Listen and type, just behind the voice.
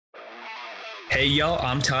Hey y'all,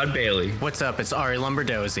 I'm Todd Bailey, What's up? It's Arie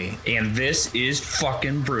Lumberdozy. and this is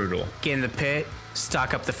fucking Brewtal. Get in the pit,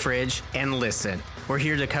 stock up the fridge, and listen. We're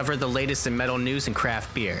here to cover the latest in metal news and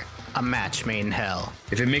craft beer. A match made in hell.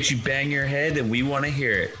 If it makes you bang your head, then we want to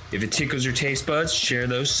hear it. If it tickles your taste buds, share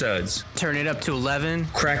those suds. Turn it up to 11.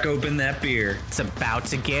 Crack open that beer. It's about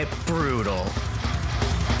to get brutal.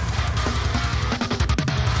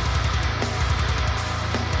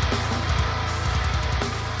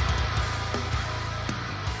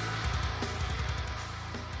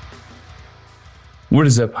 What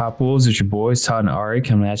is up, Hopwolves? It's your boys, Todd and Arie,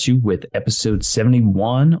 coming at you with episode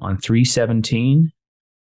 71 on 317.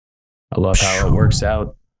 I love how it works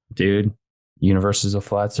out, dude. Universe is a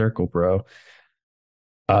flat circle, bro.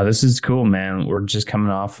 This is cool, man. We're just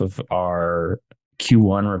coming off of our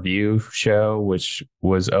Q1 review show, which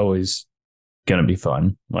was always going to be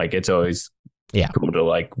fun. Like, it's always cool to,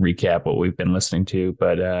 like, recap what we've been listening to.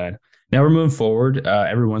 But now we're moving forward.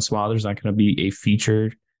 Every once in a while, there's not going to be a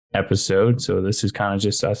featured episode, so this is kind of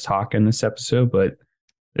just us talking this episode, but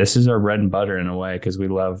this is our bread and butter in a way because we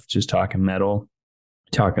love just talking metal,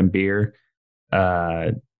 talking beer.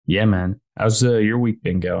 Yeah, man, how's your week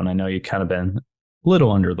been going? I know you kind of been a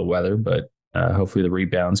little under the weather, but hopefully the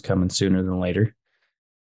rebound's coming sooner than later.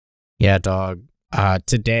 Yeah, dog.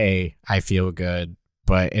 Today I feel good,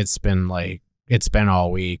 but it's been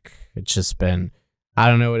all week. It's just been, I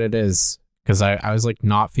don't know what it is, because I was like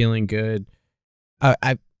not feeling good.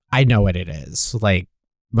 I know what it is. Like,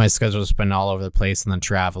 my schedule's been all over the place, and then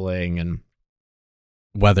traveling and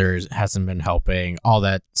weather hasn't been helping. All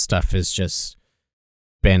that stuff has just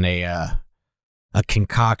been a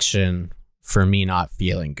concoction for me not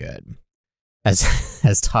feeling good.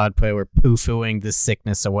 As Todd put it, we're poo-fooing this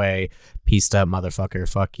sickness away. Peaced up, motherfucker.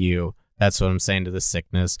 Fuck you. That's what I'm saying to the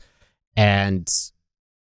sickness. And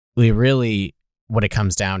we really, what it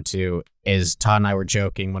comes down to is Todd and I were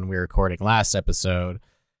joking when we were recording last episode.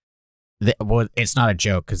 Well, it's not a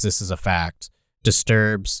joke because this is a fact.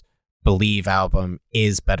 Disturbed's Believe album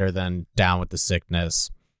is better than Down with the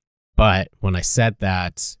Sickness. But when I said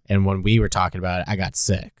that and when we were talking about it, I got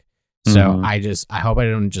sick. So I hope I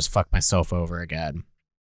don't just fuck myself over again.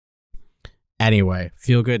 Anyway,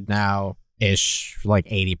 feel good now-ish, like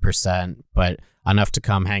 80%, but enough to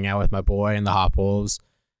come hang out with my boy and the Hopwolves.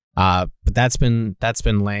 But that's been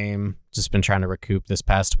lame. Just been trying to recoup this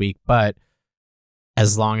past week, but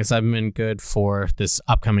as long as I've been good for this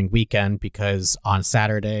upcoming weekend, because on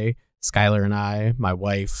Saturday, Skylar and I, my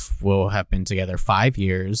wife, will have been together 5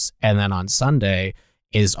 years, and then on Sunday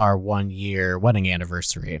is our 1-year wedding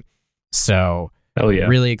anniversary. So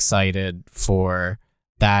really excited for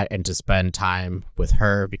that and to spend time with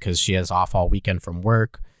her because she has off all weekend from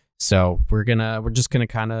work. So we're just gonna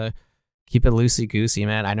kind of keep it loosey goosey,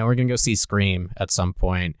 man. I know we're gonna go see Scream at some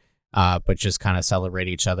point. But just kind of celebrate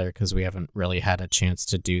each other because we haven't really had a chance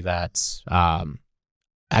to do that.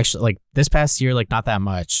 Actually, like this past year, like not that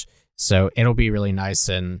much. So it'll be really nice.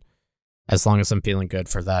 And as long as I'm feeling good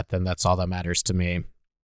for that, then that's all that matters to me.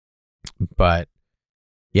 But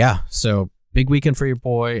yeah, so big weekend for your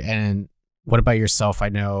boy. And what about yourself? I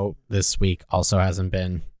know this week also hasn't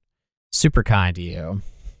been super kind to you.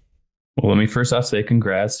 Well, let me first off say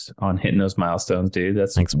congrats on hitting those milestones, dude.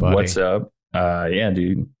 Thanks, buddy. What's up? Yeah,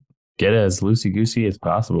 dude. Get as loosey-goosey as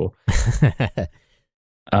possible.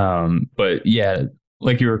 But yeah,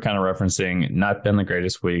 like you were kind of referencing, not been the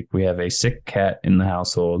greatest week. We have a sick cat in the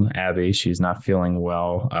household, Abby. She's not feeling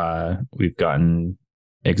well. We've gotten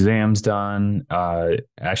exams done.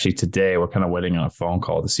 Actually, today we're kind of waiting on a phone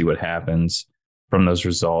call to see what happens from those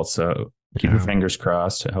results. So keep your fingers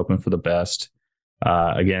crossed, hoping for the best.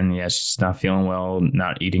 Again, yeah, she's not feeling well,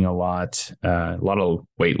 not eating a lot of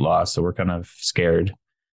weight loss. So we're kind of scared,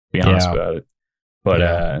 be honest about it,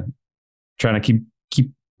 but trying to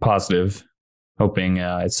keep positive, hoping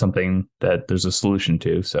it's something that there's a solution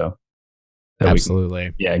to, so that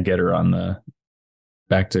absolutely we can, get her on the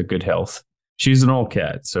back to good health. She's an old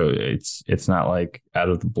cat, so it's not like out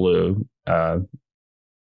of the blue.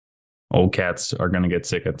 Old cats are going to get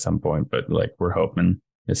sick at some point, but like we're hoping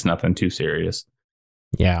it's nothing too serious.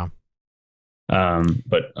 But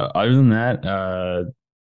other than that,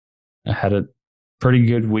 I had a pretty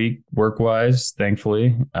good week work-wise,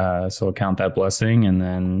 thankfully. So I'll count that blessing. And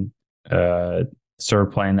then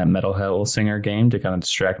started playing that Metal Hell Singer game to kind of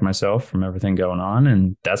distract myself from everything going on.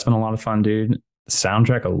 And that's been a lot of fun, dude. The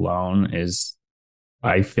soundtrack alone is,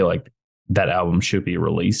 I feel like that album should be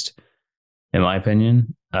released, in my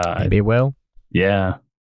opinion. Maybe it will. Yeah.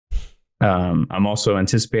 I'm also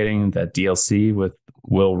anticipating that DLC with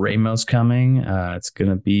Will Ramos coming. It's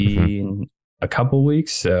going to be in a couple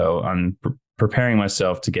weeks. So I'm preparing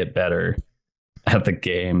myself to get better at the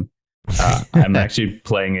game. I'm actually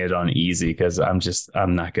playing it on easy because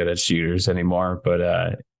I'm not good at shooters anymore,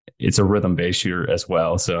 but it's a rhythm-based shooter as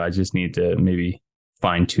well. So I just need to maybe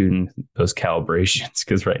fine-tune those calibrations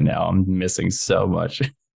because right now I'm missing so much.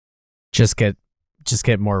 Just get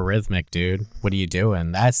more rhythmic, dude. What are you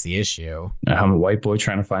doing? That's the issue. I'm a white boy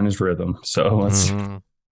trying to find his rhythm. So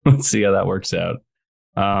let's see how that works out.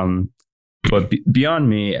 But beyond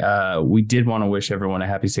me, we did want to wish everyone a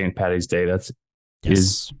happy St. Patty's Day.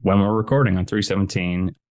 Is when we're recording on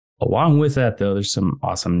 3/17. Along with that, though, there's some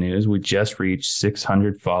awesome news. We just reached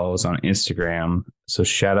 600 follows on Instagram. So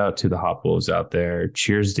shout out to the Hopwolves out there.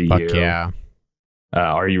 Cheers to you. Yeah.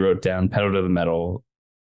 Arie wrote down pedal to the metal.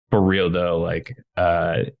 For real, though, like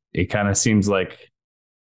it kind of seems like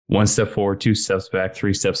 1 step forward, 2 steps back,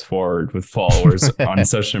 3 steps forward with followers on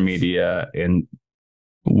social media. And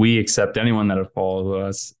we accept anyone that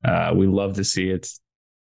follows us. We love to see it.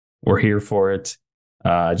 We're here for it.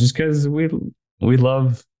 Just because we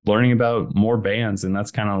love learning about more bands, and that's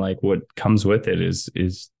kind of like what comes with it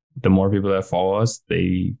is the more people that follow us,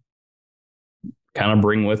 they kind of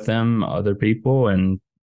bring with them other people, and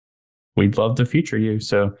we'd love to feature you.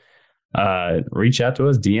 So reach out to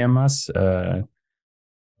us, DM us,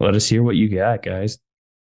 let us hear what you got, guys.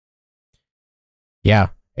 Yeah,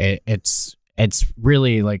 it's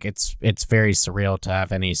really like it's very surreal to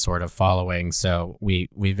have any sort of following. So we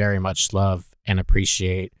very much love and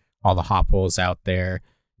appreciate all the Hopwolves out there,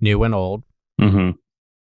 new and old. Mm-hmm.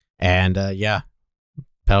 And yeah,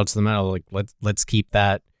 pedal to the metal. Like let's keep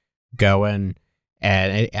that going.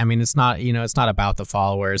 And I mean, it's not about the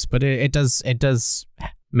followers, but it does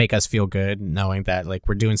make us feel good knowing that like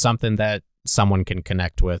we're doing something that someone can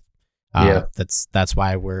connect with. That's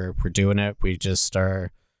why we're doing it. We just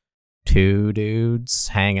are 2 dudes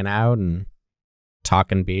hanging out and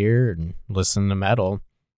talking beer and listening to metal.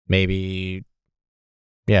 Maybe,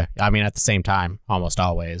 yeah. I mean, at the same time, almost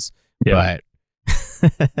always. Yeah.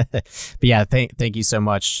 But yeah, thank you so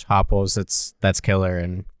much, Hopwolves. That's killer,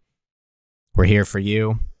 and we're here for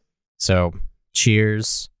you. So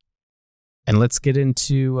cheers, and let's get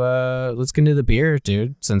into the beer,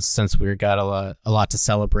 dude. Since we got a lot to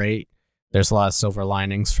celebrate, there's a lot of silver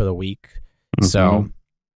linings for the week. Mm-hmm. So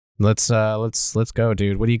let's go,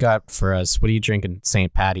 dude. What do you got for us? What are you drinking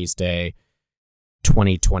St. Patty's Day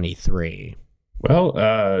 2023? Well,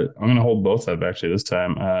 I'm gonna hold both up actually this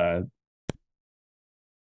time.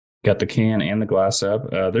 Got the can and the glass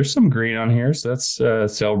up. There's some green on here, so that's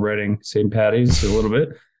celebrating St. Patty's a little bit.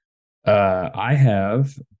 I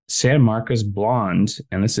have San Marcos Blonde,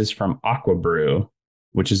 and this is from Aqua Brew,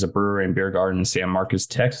 which is a brewery and beer garden in San Marcos,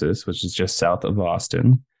 Texas, which is just south of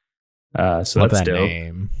Austin. So love that's that dope.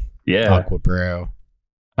 Name. Yeah, Aqua Brew.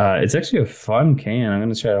 It's actually a fun can. I'm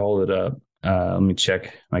gonna try to hold it up. Let me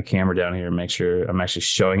check my camera down here and make sure I'm actually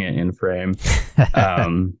showing it in frame.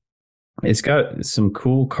 It's got some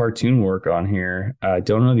cool cartoon work on here. I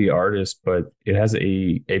don't know the artist, but it has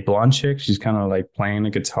a blonde chick. She's kind of like playing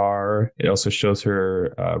a guitar. It also shows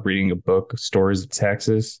her reading a book, Stories of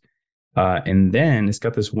Texas. And then it's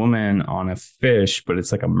got this woman on a fish, but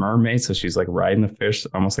it's like a mermaid. So she's like riding the fish,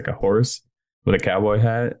 almost like a horse with a cowboy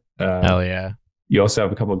hat. Hell yeah. You also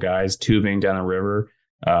have a couple of guys tubing down a river.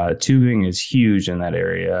 Tubing is huge in that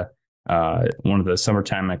area. One of the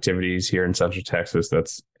summertime activities here in Central Texas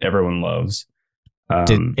that's everyone loves.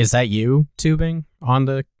 Is that you tubing on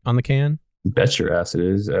the can? Bet your ass it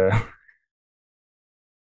is. Yeah,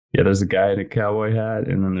 there's a guy in a cowboy hat,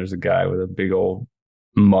 and then there's a guy with a big old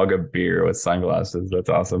mug of beer with sunglasses. That's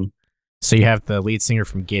awesome. So you have the lead singer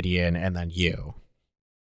from Gideon, and then you.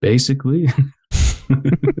 Basically.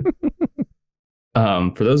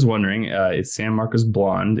 For those wondering, it's San Marcos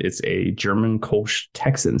Blonde. It's a German Kolsch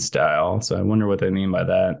Texan style. So I wonder what they mean by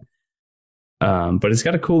that. But it's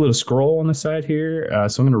got a cool little scroll on the side here.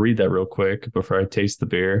 So I'm going to read that real quick before I taste the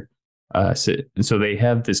beer. So they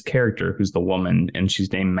have this character who's the woman, and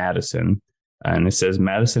she's named Madison. And it says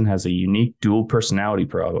Madison has a unique dual personality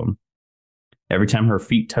problem. Every time her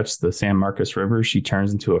feet touch the San Marcos River, she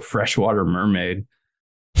turns into a freshwater mermaid.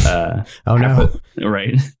 Oh, no.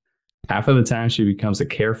 Right. Half of the time, she becomes a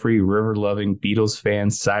carefree, river-loving Beatles fan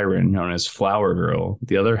siren known as Flower Girl.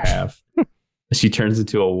 The other half, she turns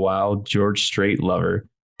into a wild George Strait lover,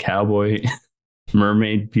 cowboy,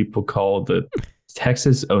 mermaid people call the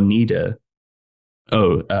Texas Oneida.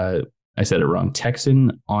 Oh, I said it wrong.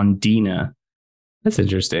 Texan Ondina. That's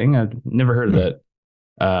interesting. I've never heard of that.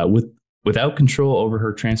 Without control over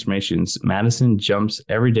her transformations, Madison jumps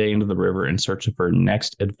every day into the river in search of her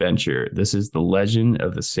next adventure. This is the legend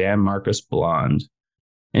of the San Marcos Blonde.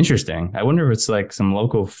 Interesting. I wonder if it's like some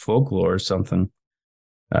local folklore or something.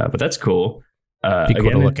 But that's cool. Be cool to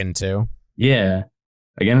again, look into. yeah.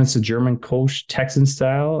 Again, it's a German Kolsch Texan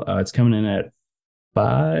style. It's coming in at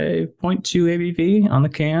 5.2 ABV on the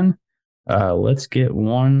can. Let's get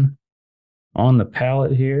one on the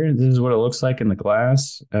palate here. This is what it looks like in the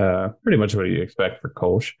glass. Pretty much what you expect for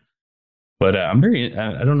Kolsch. But I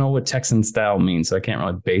don't know what Texan style means, so I can't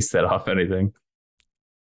really base that off anything.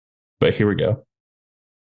 But here we go.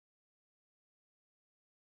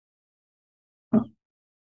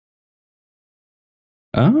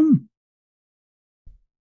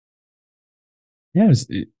 Yeah,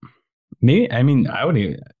 me. I mean, I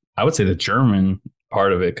would say the German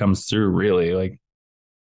part of it comes through really like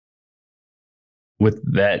with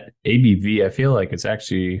that ABV. I feel like it's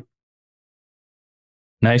actually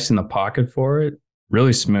nice in the pocket for it.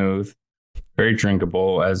 Really smooth, very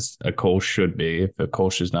drinkable as a Kolsch should be. If a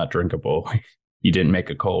Kolsch is not drinkable, you didn't make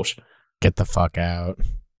a Kolsch. Get the fuck out.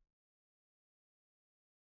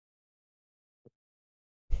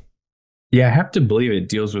 Yeah, I have to believe it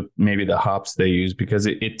deals with maybe the hops they use because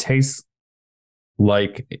it tastes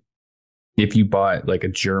like if you bought like a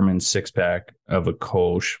German 6-pack of a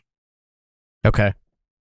Kolsch. Okay.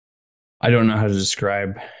 I don't know how to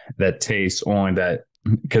describe that taste, only that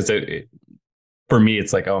because for me,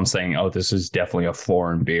 it's like, oh, I'm saying, oh, this is definitely a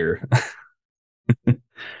foreign beer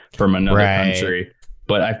from another country.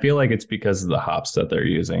 But I feel like it's because of the hops that they're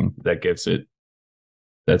using that gives it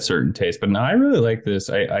that certain taste. But no, I really like this.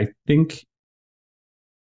 I think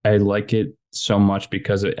I like it so much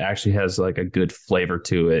because it actually has like a good flavor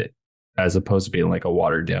to it, as opposed to being like a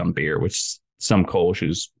watered down beer, which some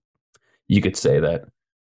Kolsch's you could say that.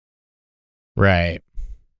 Right.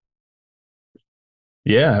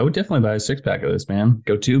 Yeah, I would definitely buy a 6-pack of this, man.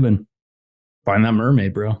 Go tubing. Find that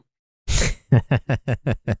mermaid, bro.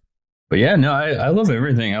 But yeah, no, I love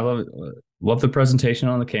everything. I love the presentation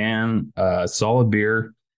on the can. Solid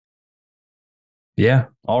beer. Yeah,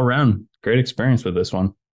 all around great experience with this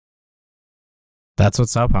one. That's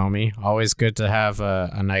what's up, homie. Always good to have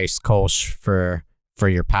a nice Kolsch for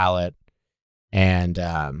your palate. And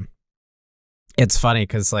it's funny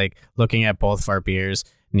because like looking at both of our beers,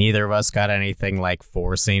 neither of us got anything like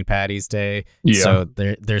for St. Patty's Day. Yeah. So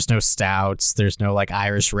there's no stouts, there's no like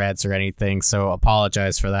Irish reds or anything. So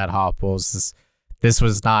apologize for that, Hopwolves. This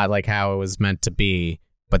was not like how it was meant to be,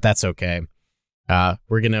 but that's okay.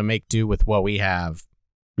 We're gonna make do with what we have.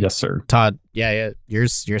 Yes, sir. Todd, yeah,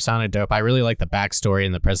 yours sounded dope. I really like the backstory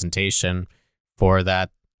and the presentation for that.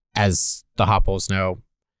 As the Hopwolves know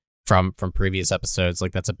from previous episodes,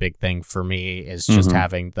 like that's a big thing for me is just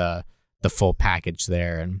having the full package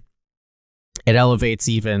there, and it elevates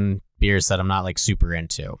even beers that I'm not like super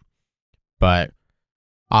into. But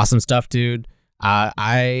awesome stuff, dude.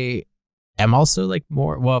 I am also like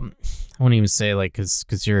more, well, I won't even say like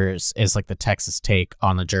because yours is like the Texas take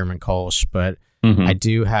on the German Kolsch, but I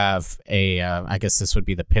do have a I guess this would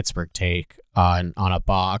be the Pittsburgh take on a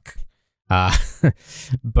BOCK.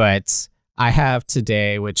 But I have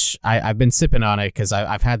today, which I've been sipping on it because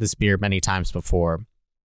I've had this beer many times before.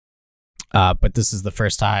 But this is the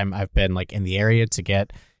first time I've been like in the area to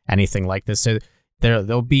get anything like this. So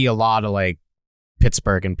there'll be a lot of like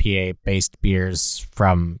Pittsburgh and PA based beers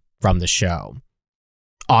from the show,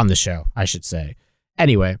 on the show, I should say.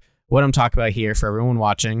 Anyway, what I'm talking about here for everyone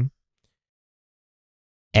watching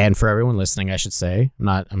and for everyone listening, I should say, I'm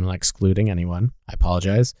not excluding anyone. I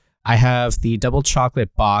apologize. I have the double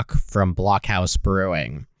chocolate bock from Blockhouse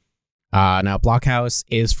Brewing. Now Blockhouse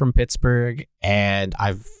is from Pittsburgh, and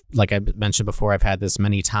like I mentioned before, I've had this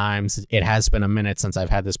many times. It has been a minute since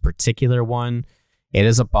I've had this particular one. It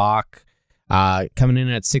is a bock, coming in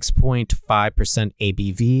at 6.5%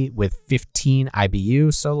 ABV with 15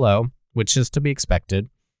 IBU, so low, which is to be expected.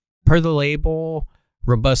 Per the label,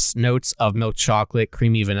 robust notes of milk chocolate,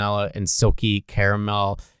 creamy vanilla, and silky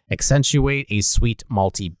caramel accentuate a sweet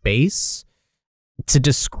malty base. To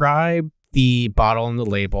describe the bottle and the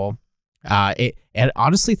label, it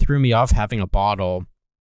honestly threw me off having a bottle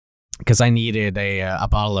because I needed a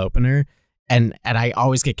bottle opener, and I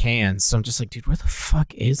always get cans, so I'm just like, dude, where the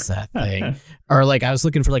fuck is that thing? Or like I was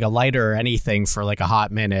looking for like a lighter or anything for like a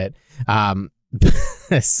hot minute.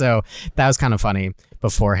 So that was kind of funny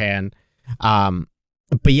beforehand.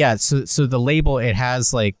 But yeah, so the label, it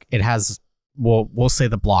has we'll say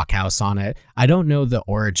the Blockhouse on it. I don't know the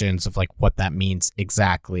origins of like what that means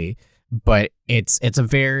exactly, but it's a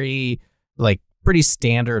very like pretty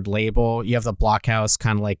standard label. You have the Blockhouse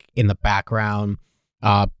kind of like in the background,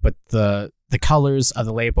 but the colors of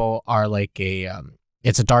the label are like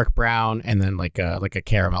it's a dark brown and then like a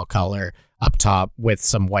caramel color up top with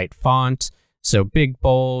some white font. So big,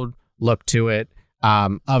 bold look to it.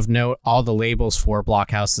 Of note, all the labels for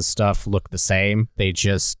Blockhouse's stuff look the same. They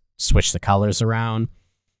just switch the colors around.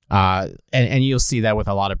 And you'll see that with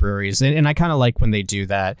a lot of breweries. And I kind of like when they do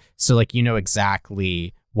that. So like, you know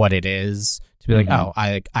exactly what it is to be like, oh,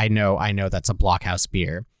 I know that's a Blockhouse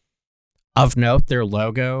beer. Of note, their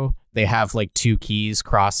logo, they have like 2 keys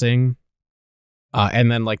crossing.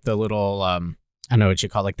 And then like the little, I don't know what you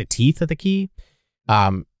call it, like the teeth of the key,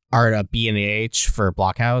 are a B and a H for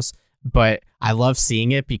Blockhouse. But I love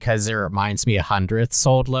seeing it because it reminds me of 100th's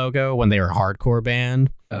old logo when they were a hardcore band.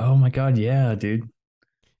 Oh my God. Yeah, dude.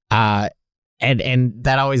 And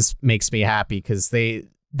that always makes me happy because they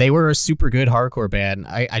were a super good hardcore band.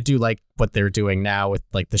 I do like what they're doing now with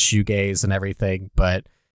like the shoegaze and everything, but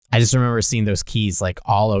I just remember seeing those keys like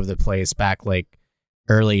all over the place back like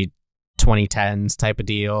early 2010s type of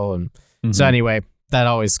deal. And so anyway, that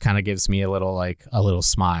always kind of gives me a little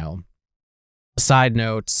smile. Side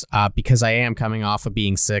notes, because I am coming off of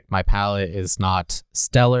being sick, my palate is not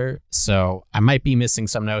stellar, so I might be missing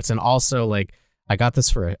some notes. And also, like, I got this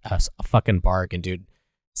for a fucking bargain, dude.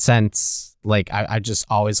 Since, like, I just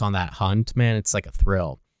always on that hunt, man, it's like a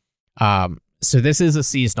thrill. So this is a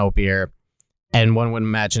seasonal beer, and one would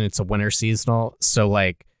imagine it's a winter seasonal, so,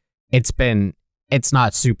 like, it's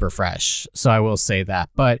not super fresh, so I will say that,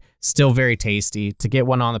 but still very tasty. To get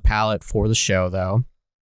one on the palate for the show, though.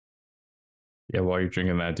 Yeah, while you're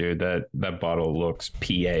drinking that, dude, that bottle looks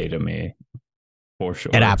PA to me, for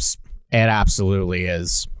sure. It absolutely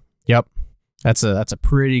is. Yep, that's a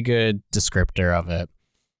pretty good descriptor of it.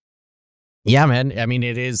 Yeah, man. I mean,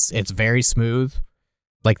 it's very smooth.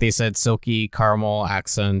 Like they said, silky caramel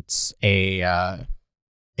accents,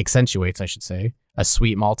 accentuates, I should say, a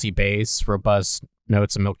sweet malty base, robust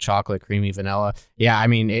notes of milk chocolate, creamy vanilla. Yeah, I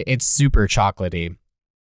mean, it's super chocolatey.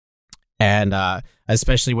 And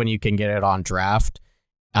especially when you can get it on draft,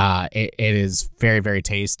 it is very, very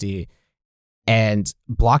tasty. And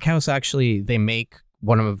Blockhouse, actually, they make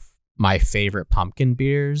one of my favorite pumpkin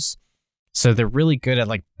beers. So they're really good at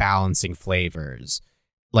like balancing flavors.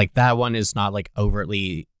 Like that one is not like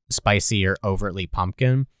overtly spicy or overtly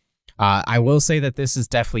pumpkin. I will say that this is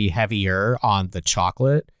definitely heavier on the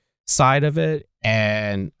chocolate side of it.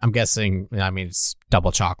 And I'm guessing, I mean, it's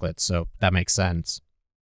double chocolate, so that makes sense.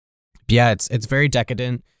 Yeah, it's very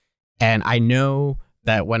decadent, and I know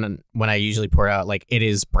that when I usually pour it out, like it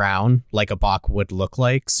is brown, like a bock would look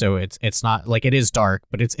like. So it's not like it is dark,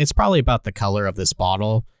 but it's probably about the color of this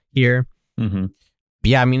bottle here. But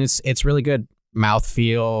yeah, I mean it's really good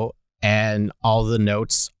mouthfeel, and all the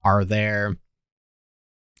notes are there.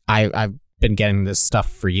 I've been getting this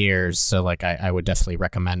stuff for years, so like I would definitely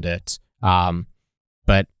recommend it.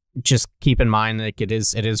 But just keep in mind, like it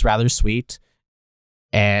is rather sweet.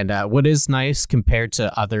 And what is nice compared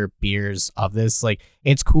to other beers of this, like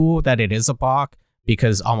it's cool that it is a bock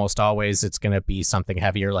because almost always it's going to be something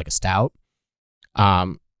heavier like a stout.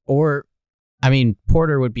 Or, I mean,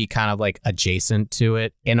 porter would be kind of like adjacent to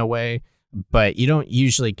it in a way, but you don't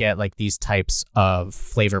usually get like these types of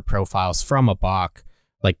flavor profiles from a bock,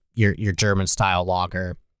 like your German style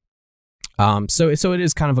lager. So it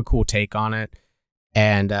is kind of a cool take on it.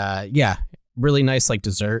 And yeah. Really nice like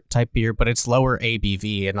dessert type beer, but it's lower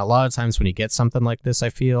ABV, and a lot of times when you get something like this, I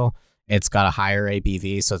feel it's got a higher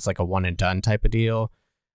ABV, so it's like a one and done type of deal.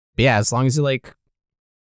 But yeah, as long as you like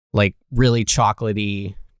really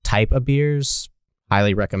chocolatey type of beers,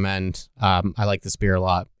 highly recommend. I like this beer a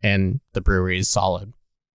lot, and the brewery is solid.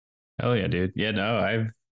 Hell yeah, dude. Yeah, no,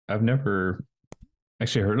 I've never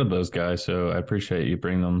actually heard of those guys, so I appreciate you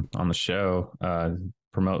bringing them on the show.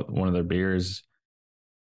 Promote one of their beers.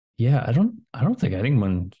 Yeah, I don't think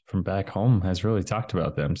anyone from back home has really talked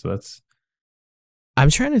about them. So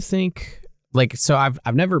I'm trying to think, like, so I've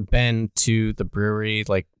never been to the brewery.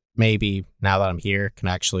 Like maybe now that I'm here can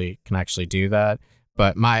actually do that.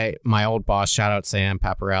 But my old boss, shout out Sam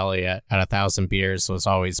Paparelli at 1,000 Beers, was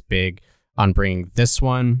always big on bringing this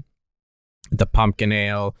one, the pumpkin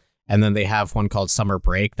ale. And then they have one called Summer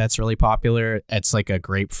Break that's really popular. It's like a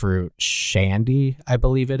grapefruit shandy, I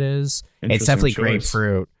believe it is. It's definitely choice.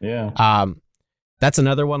 Grapefruit. Yeah. That's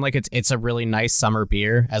another one. Like it's a really nice summer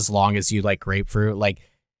beer as long as you like grapefruit. Like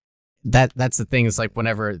that's the thing is like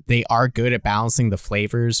whenever they are good at balancing the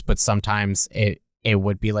flavors, but sometimes it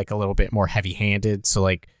would be like a little bit more heavy handed. So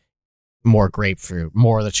like more grapefruit,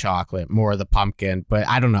 more of the chocolate, more of the pumpkin. But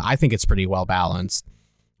I don't know. I think it's pretty well balanced.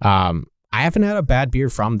 I haven't had a bad beer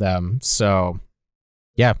from them, so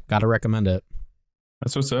yeah, gotta recommend it.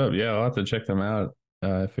 That's what's up. Yeah, I'll have to check them out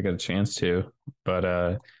if I get a chance to. But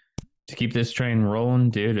to keep this train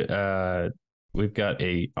rolling, dude, we've got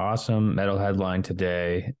a awesome metal headline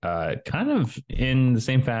today. Kind of in the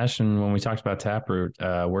same fashion when we talked about Taproot.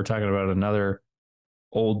 We're talking about another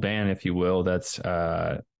old band, if you will, that's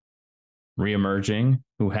reemerging,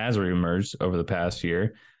 who has reemerged over the past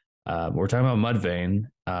year. We're talking about Mudvayne,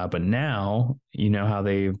 but now you know how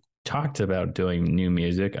they've talked about doing new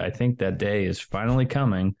music. I think that day is finally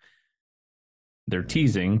coming. They're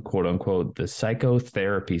teasing, quote unquote, the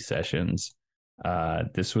psychotherapy sessions.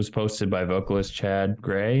 This was posted by vocalist Chad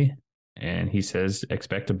Gray, and he says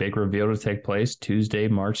expect a big reveal to take place Tuesday,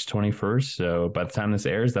 March 21st. So by the time this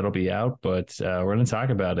airs, that'll be out, but we're going to talk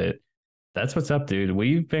about it. That's what's up, dude.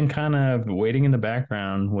 We've been kind of waiting in the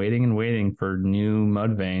background, waiting and waiting for new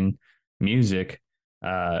Mudvayne music.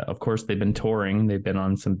 Of course, they've been touring. They've been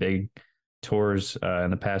on some big tours in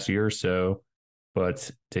the past year or so.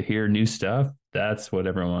 But to hear new stuff, that's what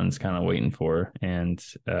everyone's kind of waiting for. And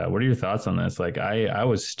what are your thoughts on this? Like, I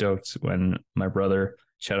was stoked when my brother,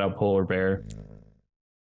 shout out Polar Bear,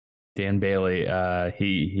 Dan Bailey,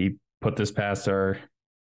 he put this past our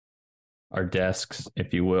desks,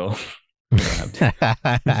 if you will.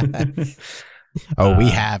 Oh, we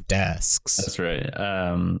have desks. That's right.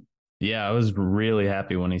 Yeah, I was really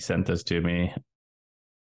happy when he sent this to me.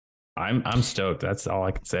 I'm stoked. That's all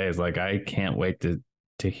I can say is like I can't wait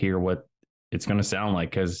to hear what it's going to sound like,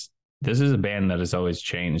 because this is a band that has always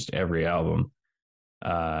changed every album.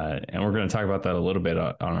 And we're going to talk about that a little bit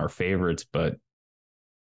on our favorites, but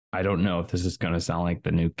I don't know if this is going to sound like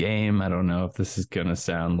the new game. I don't know if this is going to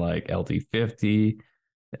sound like LD50,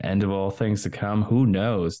 the end of all things to come. Who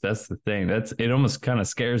knows? That's the thing. It almost kind of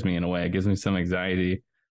scares me in a way. It gives me some anxiety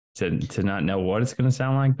to not know what it's going to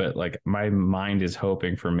sound like, but like my mind is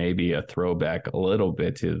hoping for maybe a throwback a little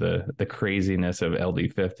bit to the craziness of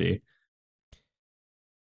LD50.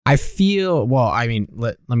 I feel, well, I mean,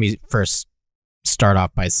 let me first start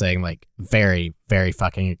off by saying, like, very, very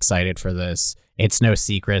fucking excited for this. It's no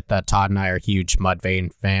secret that Todd and I are huge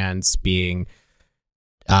Mudvayne fans, being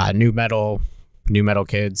new metal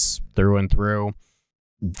kids through and through.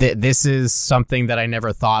 This is something that I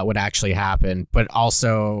never thought would actually happen, but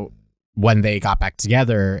also when they got back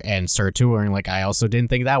together and started touring, like, I also didn't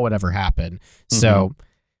think that would ever happen. Mm-hmm. So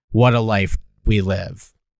what a life we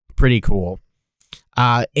live. Pretty cool.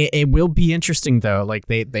 It will be interesting though. Like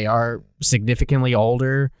they are significantly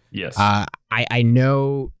older. Yes. I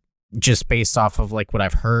know just based off of like what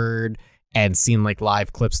I've heard and seen like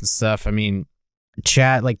live clips and stuff. I mean,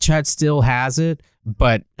 Chad still has it,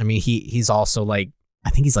 but I mean, he's also like, I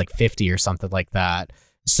think he's like 50 or something like that.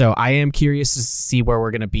 So I am curious to see where we're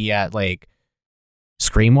going to be at, like,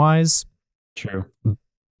 scream wise. True.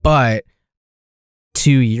 But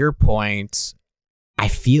to your point, I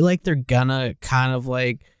feel like they're gonna kind of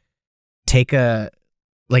like take a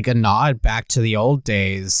nod back to the old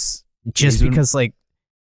days, just because like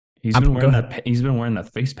he's been wearing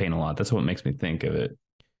that face paint a lot. That's what makes me think of it.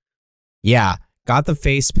 Yeah, got the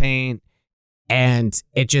face paint, and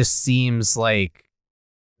it just seems like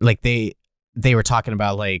they were talking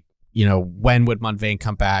about, like, you know, when would Mudvayne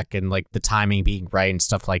come back and like the timing being right and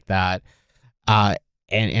stuff like that. And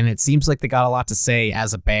it seems like they got a lot to say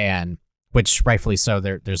as a band, which rightfully so.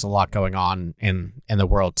 There's a lot going on in the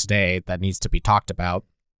world today that needs to be talked about.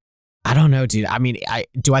 I don't know, dude. I mean,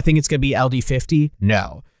 do I think it's gonna be LD50?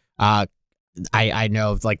 No. I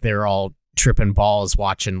know, like, they're all tripping balls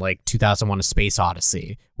watching like 2001: A Space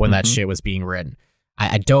Odyssey when that shit was being written.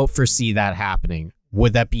 I don't foresee that happening.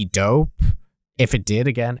 Would that be dope if it did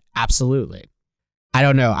again? Absolutely. I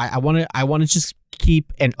don't know. I want to just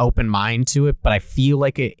keep an open mind to it, but I feel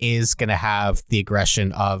like it is going to have the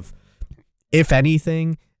aggression of, if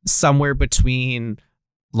anything, somewhere between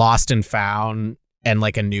Lost and Found and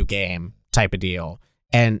like a new game type of deal.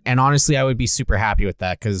 And honestly, I would be super happy with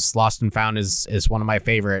that, because Lost and Found is one of my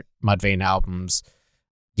favorite Mudvayne albums.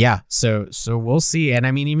 Yeah, so we'll see. And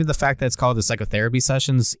I mean, even the fact that it's called the Psychotherapy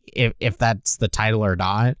Sessions, if that's the title or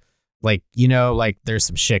not, like, you know, like, there's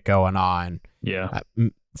some shit going on. Yeah.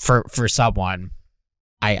 For someone,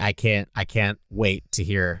 I can't wait to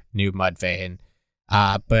hear new Mudvayne.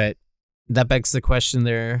 But that begs the question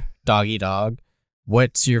there, Doggy Dog.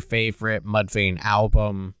 What's your favorite Mudvayne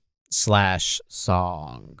album /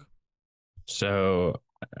 song? So,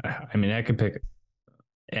 I mean, I could pick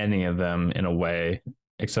any of them in a way,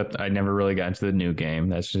 except I never really got into the new game.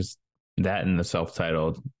 That's just that, and the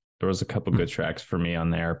self-titled. There was a couple good tracks for me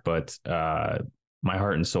on there, but my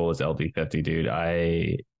heart and soul is LD50, dude.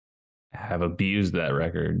 I have abused that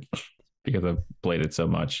record because I've played it so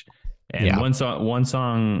much. And one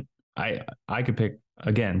song I could pick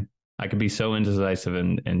again. I could be so indecisive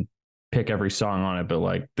and pick every song on it, but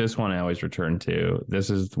like this one I always return to. This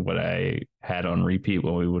is what I had on repeat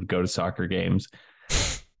when we would go to soccer games.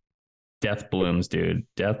 Death Blooms, dude.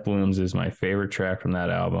 Death Blooms is my favorite track from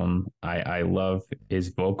that album. I love his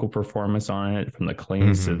vocal performance on it, from the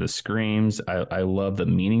cleans to the screams. I love the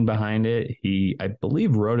meaning behind it. He, I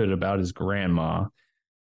believe, wrote it about his grandma.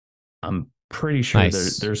 I'm pretty sure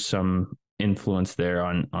there's some influence there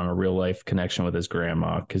on a real life connection with his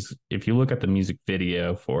grandma, because if you look at the music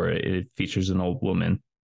video for it, it features an old woman.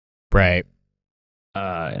 Right.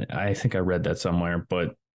 I think I read that somewhere,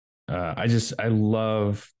 but I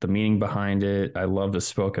love the meaning behind it. I love the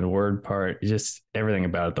spoken word part. Just everything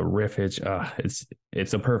about it, the riffage.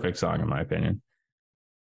 It's a perfect song in my opinion.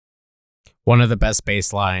 One of the best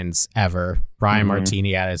bass lines ever. Brian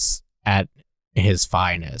Martini at his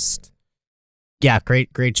finest. Yeah,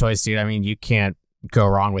 great choice, dude. I mean, you can't go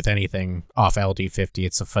wrong with anything off LD50.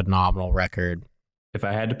 It's a phenomenal record. If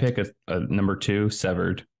I had to pick a number 2,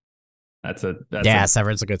 Severed.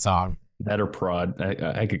 Severed's a good song. That or Prod.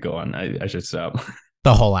 I could go on. I should stop.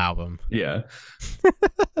 The whole album. Yeah.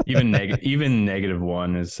 even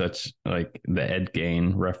 -1 is such like the Ed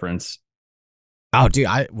Gein reference. Oh, dude,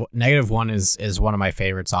 -1 is one of my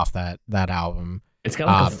favorites off that album. It's got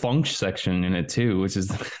like a funk section in it too, which is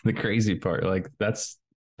the crazy part. Like that's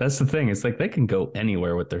the thing. It's like they can go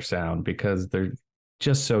anywhere with their sound because they're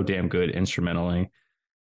just so damn good instrumentally.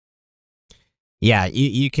 Yeah,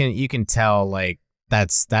 you can tell like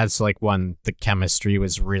that's like when the chemistry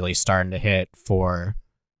was really starting to hit for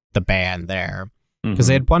the band there, because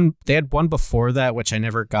they had one before that which I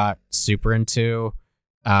never got super into.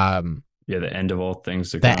 Yeah, the End of All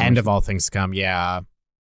Things to Come. The End of All Things to Come. Yeah.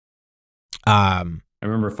 I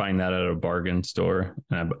remember finding that at a bargain store,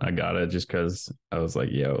 and I got it just because I was like,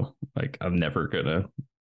 yo, like I'm never gonna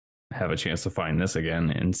have a chance to find this again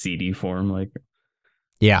in CD form. Like,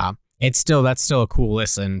 yeah. That's still a cool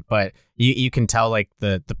listen, but you can tell like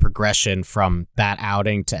the progression from that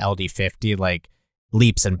outing to LD50 like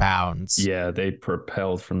leaps and bounds. Yeah, they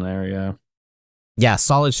propelled from there. Yeah. Yeah,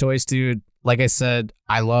 solid choice, dude. Like I said,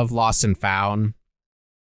 I love Lost and Found,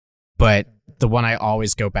 but the one I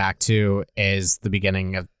always go back to is the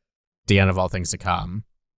beginning of The End of All Things to Come.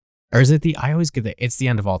 Or is it it's The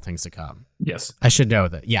End of All Things to Come. Yes. I should know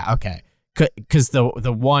that. Yeah, okay. Because the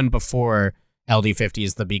one before LD50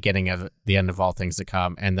 is the beginning of The End of All Things to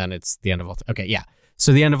Come, and then it's The End of All. Okay, yeah.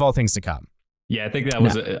 So The End of All Things to Come. Yeah, I think that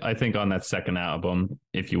was. I think on that second album,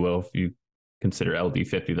 if you will, if you consider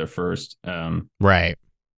LD50 their first. Right.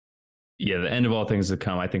 Yeah, The End of All Things to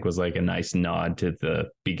Come, I think, was like a nice nod to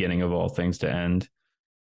the beginning of All Things to End.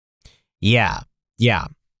 Yeah,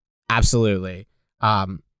 absolutely. Now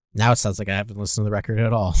it sounds like I haven't listened to the record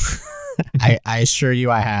at all. I assure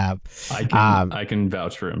you, I have. I can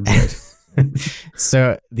vouch for him.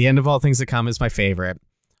 So The End of All Things to Come is my favorite.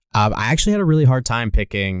 I actually had a really hard time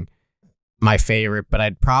picking my favorite, but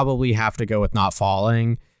I'd probably have to go with Not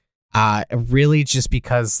Falling. Really just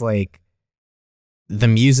because like the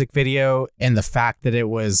music video and the fact that it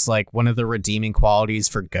was like one of the redeeming qualities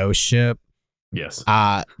for Ghost Ship. Yes.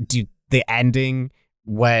 Dude, the ending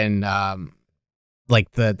when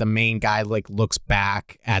like the main guy like looks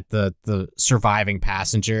back at the surviving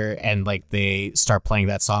passenger and like they start playing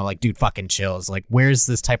that song, like, dude, fucking chills. Like, where's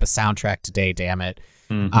this type of soundtrack today? Damn it.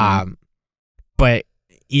 But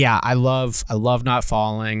yeah, I love Not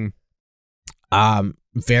Falling.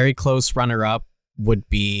 Very close runner up would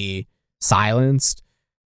be Silenced.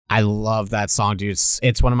 I love that song, dude.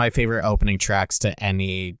 It's one of my favorite opening tracks to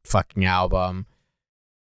any fucking album.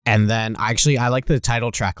 And then actually, I like the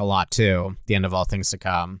title track a lot too. The End of All Things to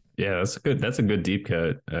Come. Yeah, that's good. That's a good deep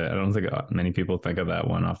cut. I don't think many people think of that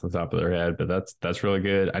one off the top of their head, but that's really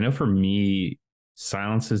good. I know for me,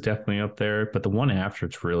 Silence is definitely up there, but the one after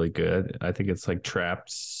it's really good. I think it's like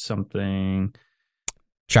Trapped something.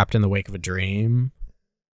 Trapped in the Wake of a Dream.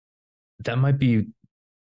 That might be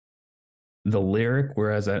the lyric,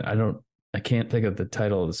 whereas I can't think of the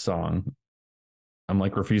title of the song. I'm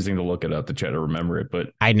like refusing to look it up to try to remember it,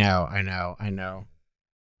 but I know.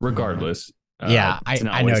 Regardless, yeah, I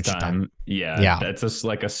know what you're talking. Yeah, that's just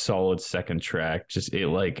like a solid second track. Just it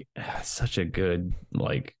like such a good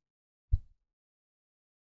like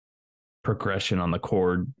progression on the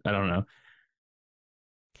chord. I don't know.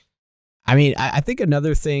 I mean, I think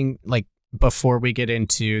another thing, like before we get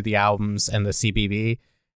into the albums and the CBB,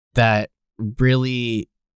 that really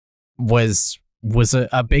was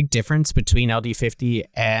a big difference between LD50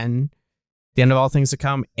 and The End of All Things to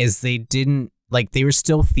Come is they didn't like, they were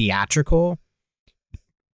still theatrical,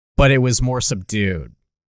 but it was more subdued.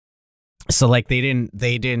 So like they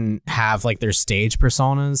didn't have like their stage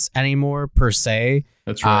personas anymore per se.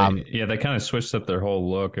 That's right. Yeah, they kind of switched up their whole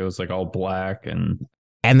look. It was like all black and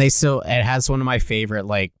they still, it has one of my favorite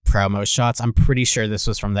like promo shots. I'm pretty sure this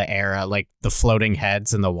was from the era, like the floating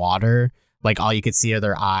heads in the water, like all you could see are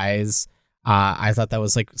their eyes. I thought that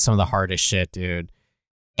was like some of the hardest shit, dude.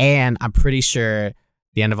 And I'm pretty sure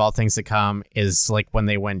the end of all things to come is like when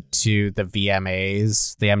they went to the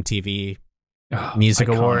VMAs, the MTV Music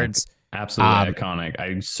iconic. Awards. Absolutely iconic.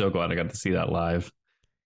 I'm so glad I got to see that live.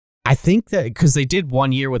 I think that because they did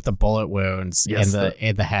 1 year with the bullet wounds in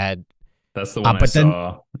the head. That's the one I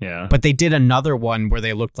saw. Yeah. But they did another one where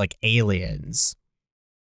they looked like aliens.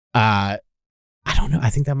 I don't know. I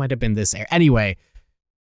think that might have been this era. Anyway,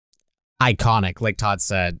 iconic, like Todd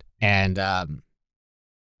said. And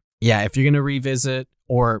yeah, if you're going to revisit,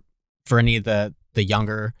 or for any of the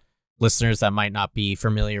younger listeners that might not be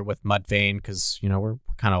familiar with Mudvayne, because, you know, we're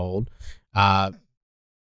kind of old,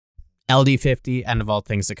 LD50, End of All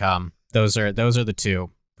Things to Come. Those are the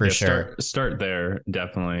two for sure. Start there,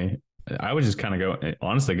 definitely. I would just kind of go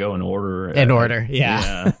in order.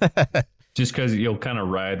 Yeah. Just because you'll kind of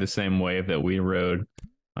ride the same wave that we rode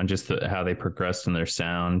on just how they progressed in their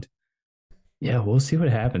sound. Yeah, we'll see what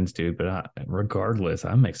happens, dude. But regardless,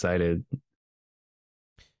 I'm excited.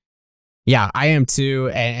 Yeah, I am too.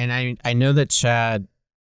 And I know that Chad,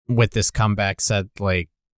 with this comeback, said like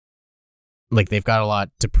they've got a lot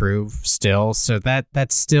to prove still. So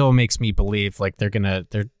that still makes me believe like they're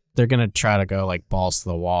gonna try to go like balls to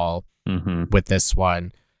the wall with this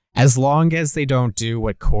one. As long as they don't do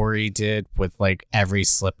what Corey did with like every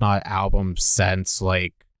Slipknot album since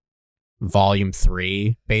like Volume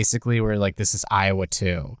 3, basically, where like this is Iowa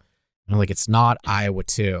 2. And like it's not Iowa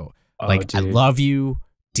 2. Like, dude, I love you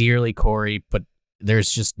dearly, Corey, but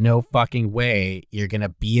there's just no fucking way you're gonna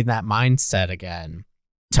be in that mindset again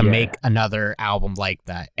to make another album like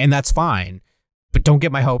that. And that's fine. But don't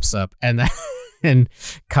get my hopes up and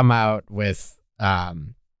come out with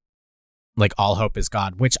like All Hope Is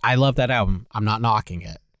Gone, which I love that album. I'm not knocking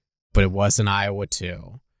it, but it wasn't Iowa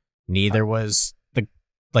 2. Neither was the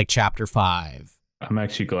like Chapter 5. I'm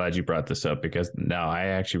actually glad you brought this up, because now I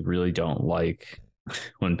actually really don't like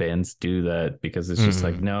when bands do that, because it's just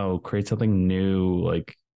like, no, create something new.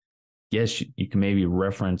 Like, yes, you can maybe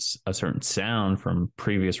reference a certain sound from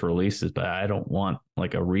previous releases, but I don't want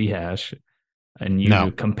like a rehash and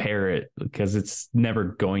you compare it, because it's never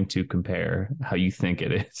going to compare how you think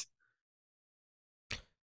it is.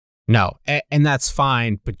 No, and that's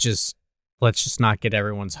fine, but let's just not get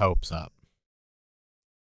everyone's hopes up.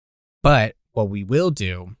 But what we will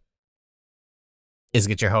do is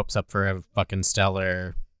get your hopes up for a fucking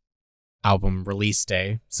stellar album release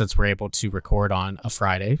day, since we're able to record on a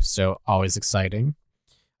Friday. So always exciting.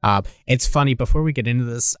 It's funny, before we get into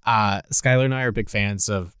this, Skylar and I are big fans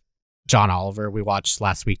of John Oliver. We watched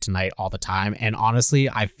Last Week Tonight all the time. And honestly,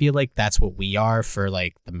 I feel like that's what we are for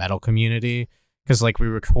like the metal community. Because like we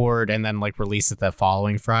record and then like release it the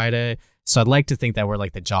following Friday. So I'd like to think that we're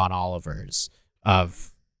like the John Olivers of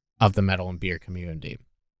the metal and beer community.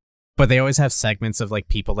 But they always have segments of like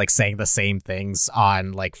people like saying the same things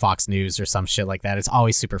on like Fox News or some shit like that. It's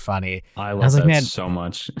always super funny. I love that, man, so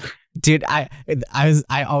much. Dude, I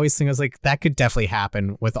always think, I was like, that could definitely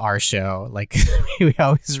happen with our show. Like we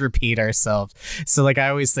always repeat ourselves. So like I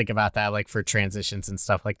always think about that, like for transitions and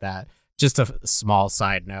stuff like that. Just a small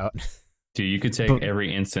side note. Dude, you could take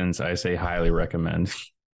every instance I say highly recommend.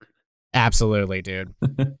 Absolutely, dude.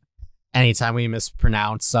 Anytime we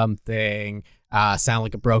mispronounce something, sound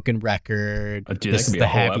like a broken record, dude, this is the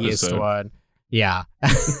heaviest episode. One. Yeah.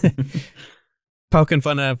 Poking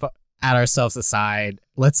fun at ourselves aside,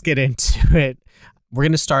 let's get into it. We're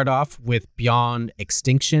going to start off with Beyond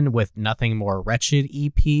Extinction with Nothing More Wretched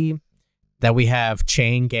EP. Then we have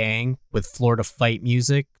Chain Gang with Florida Fight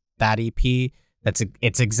Music, that EP.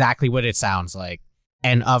 It's exactly what it sounds like.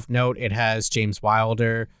 And of note, it has James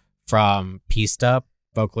Wilder from Pieced Up,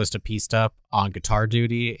 vocalist of Pieced Up, on guitar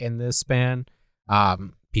duty in this band.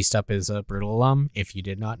 Pieced Up is a Brewtal alum, if you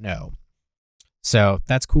did not know. So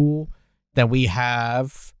that's cool. Then we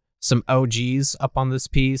have some OGs up on this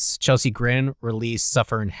piece. CHELSEA GRIN released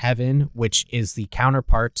Suffer in Heaven, which is the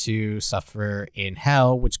counterpart to Suffer in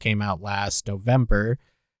Hell, which came out last November.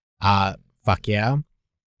 Fuck yeah.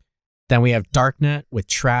 Then we have Darknet with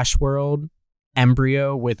Trash World,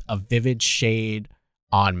 Embryo with A Vivid Shade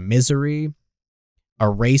on Misery,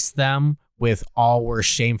 Erase Them with All Were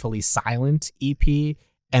Shamefully Silent EP,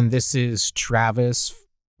 and this is Travis,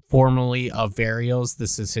 formerly of Varials.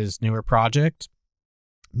 This is his newer project.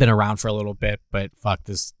 Been around for a little bit, but fuck,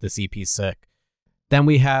 this EP's sick. Then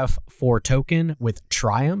we have For Token with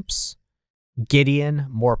Triumphs, Gideon,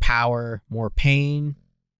 More Power, More Pain.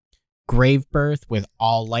 Grave Birth with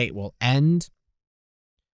All Light Will End.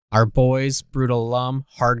 Our boys, Brewtal alum,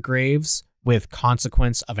 Hardgraves with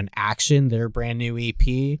Consequence of an Action, their brand new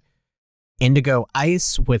EP. Indigo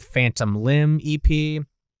Ice with Phantom Limb EP.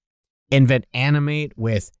 Invent Animate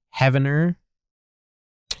with Heavener.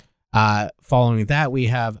 Following that, we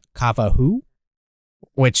have Kavahu,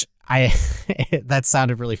 which that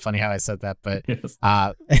sounded really funny how I said that, but yes.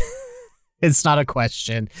 It's not a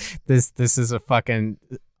question. This is a fucking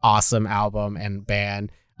awesome album and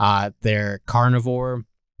band. Their Carnivore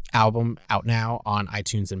album out now on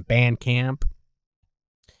iTunes and Bandcamp.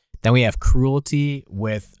 Then we have Cruelty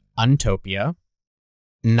with Untopia.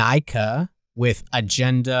 Nika with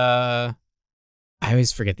Agenda. I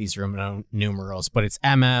always forget these Roman numerals, but it's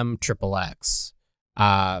MMXXX.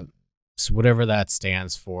 So whatever that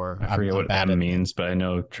stands for. I forget what M means, but I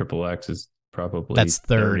know XXX is probably that's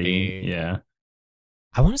 30. Yeah.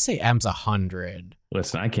 I want to say M's 100.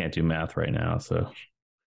 Listen, I can't do math right now, so.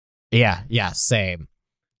 Yeah, same.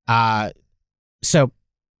 So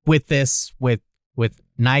with this, with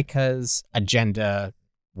Nika's Agenda,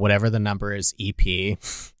 whatever the number is, EP,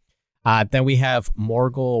 then we have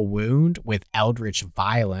Morgul Wound with Eldritch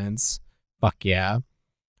Violence. Fuck yeah.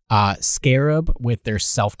 Scarab with their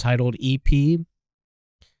self-titled EP.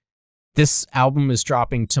 This album is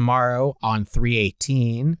dropping tomorrow on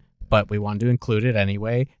 3/18, but we wanted to include it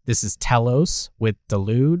anyway. This is Telos with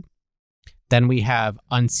Delude. Then we have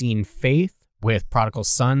Unseen Faith with Prodigal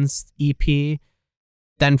Sons EP.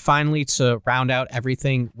 Then finally, to round out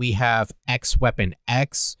everything, we have X Weapon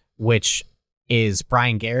X, which is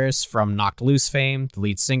Brian Garris from Knocked Loose fame, the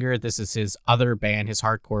lead singer. This is his other band, his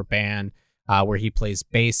hardcore band, where he plays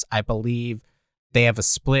bass, I believe. They have a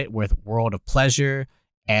split with World of Pleasure,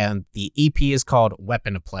 and the EP is called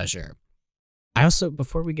Weapon of Pleasure. I also,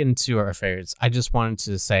 before we get into our favorites, I just wanted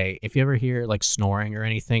to say, if you ever hear like snoring or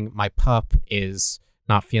anything, my pup is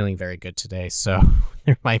not feeling very good today, so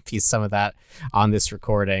there might be some of that on this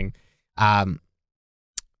recording.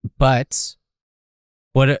 But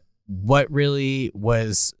what really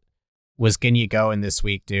was getting you going this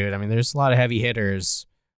week, dude? I mean, there's a lot of heavy hitters.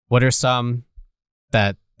 What are some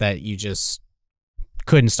that you just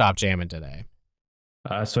couldn't stop jamming today?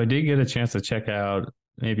 So I did get a chance to check out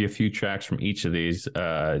maybe a few tracks from each of these.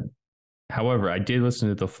 However, I did listen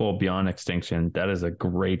to the full Beyond Extinction. That is a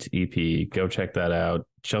great EP. Go check that out.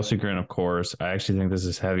 CHELSEA GRIN, of course. I actually think this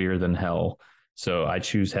is heavier than hell, so I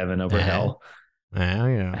choose heaven over hell.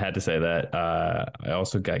 Yeah. I had to say that. I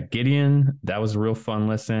also got Gideon. That was a real fun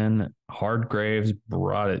listen. Hardgraves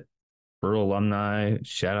brought it. Brewtal alumni.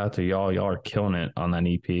 Shout out to y'all. Y'all are killing it on that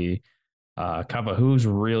EP. Kavahu's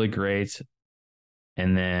really great.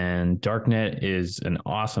 And then Darknet is an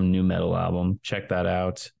awesome new metal album. Check that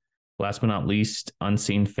out. Last but not least,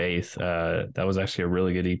 Unseen Faith. That was actually a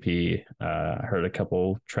really good EP. I heard a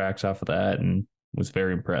couple tracks off of that and was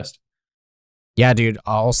very impressed. Yeah, dude,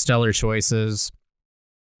 all stellar choices.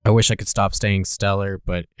 I wish I could stop staying stellar,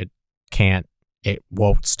 but it can't. It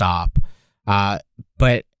won't stop.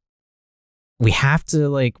 But we have to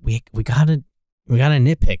we gotta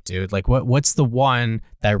nitpick, dude. Like, what's the one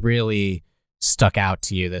that really stuck out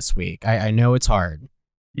to you this week? I know it's hard.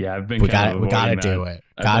 Yeah, I've been. We gotta do it.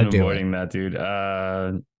 Gotta do it. Avoiding that, dude.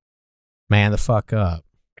 Man the fuck up.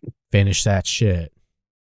 Finish that shit.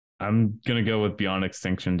 I'm gonna go with Beyond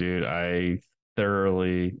Extinction, dude. I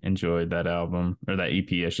thoroughly enjoyed that album, or that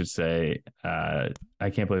EP, I should say. I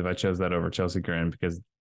can't believe I chose that over CHELSEA GRIN, because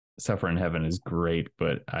Suffer in Heaven is great,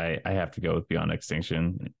 but I have to go with Beyond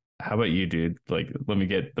Extinction. How about you, dude? Like, let me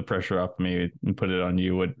get the pressure off me and put it on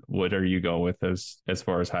you. What are you going with as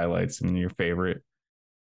far as highlights and your favorite?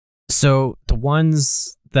 So the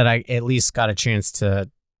ones that I at least got a chance to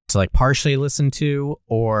like partially listen to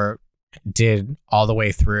or did all the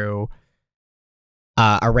way through,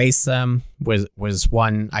 Erase Them was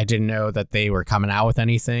one. I didn't know that they were coming out with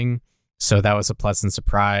anything, so that was a pleasant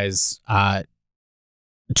surprise.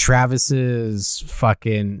 Travis's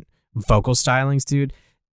fucking vocal stylings, dude.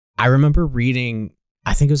 I remember reading,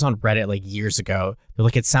 I think it was on Reddit like years ago. They're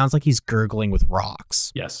like, it sounds like he's gurgling with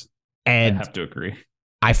rocks. Yes, and I have to agree.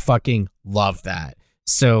 I fucking love that.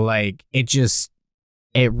 So like,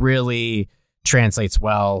 it really translates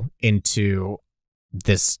well into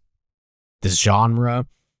this genre.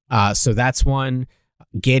 So that's one.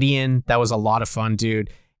 Gideon, that was a lot of fun,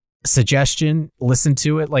 dude. Suggestion, listen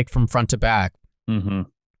to it like from front to back. Mm-hmm.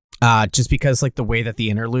 Just because like the way that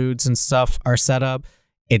the interludes and stuff are set up,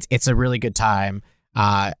 it's a really good time.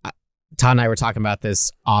 Todd and I were talking about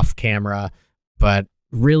this off camera, but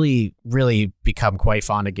really, really become quite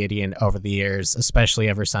fond of Gideon over the years, especially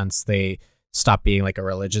ever since they stop being like a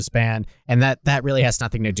religious band, and that really has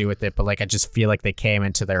nothing to do with it, but like I just feel like they came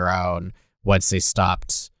into their own once they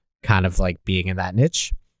stopped kind of like being in that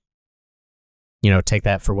niche. Take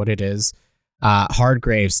that for what it is. Hard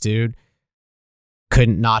Graves, dude,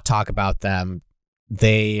 couldn't not talk about them.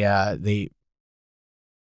 They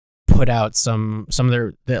put out some of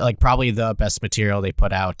their like probably the best material they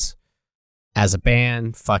put out as a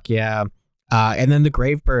band. Fuck yeah. And then the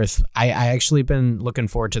Grave Birth. I actually been looking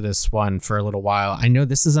forward to this one for a little while. I know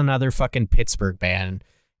this is another fucking Pittsburgh band,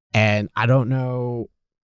 and I don't know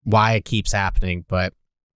why it keeps happening, but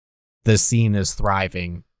the scene is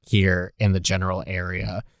thriving here in the general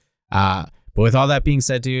area. But with all that being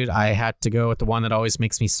said, dude, I had to go with the one that always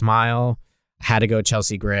makes me smile. I had to go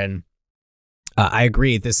CHELSEA GRIN. I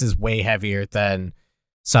agree. This is way heavier than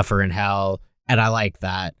Suffer in Hell, and I like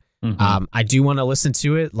that. Mm-hmm. I do want to listen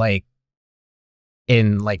to it like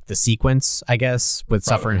in like the sequence, I guess, with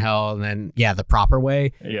Probably. Suffer in Hell, and then the proper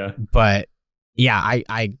way. Yeah. But yeah,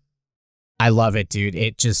 I love it, dude.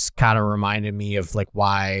 It just kind of reminded me of like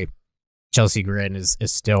why CHELSEA GRIN is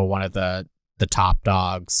still one of the top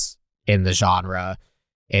dogs in the genre.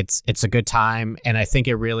 It's a good time, and I think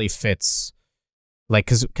it really fits, like,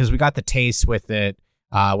 because we got the taste with it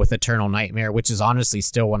with Eternal Nightmare, which is honestly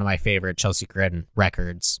still one of my favorite CHELSEA GRIN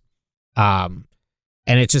records.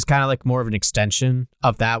 And it's just kind of like more of an extension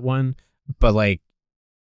of that one, but like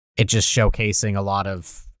it just showcasing a lot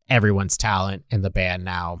of everyone's talent in the band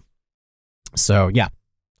now. So yeah,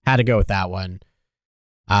 had to go with that one.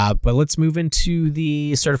 But let's move into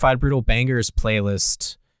the Certified Brewtal Bangers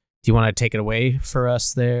playlist. Do you want to take it away for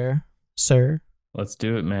us there, sir? Let's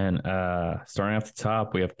do it, man. Starting off the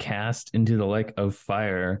top, we have Cast into the Lake of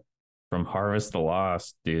Fire from Harvest the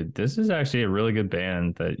Lost. Dude, this is actually a really good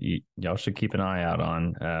band that y'all should keep an eye out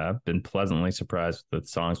on. I've been pleasantly surprised with the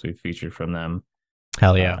songs we've featured from them.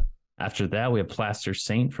 Hell yeah. After that, we have Plaster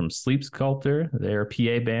Saint from Sleep Sculptor. They're a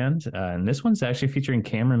PA band. And this one's actually featuring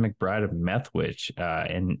Cameron McBride of Meth Witch.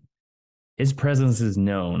 And his presence is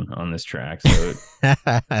known on this track. So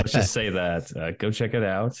let's just say that. Go check it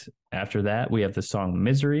out. After that, we have the song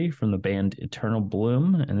Misery from the band Eternal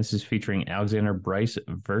Bloom. And this is featuring Alexander Bryce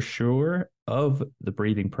Verschure of The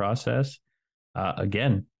Breathing Process.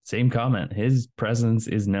 Again, same comment. His presence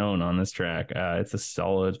is known on this track. It's a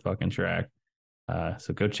solid fucking track.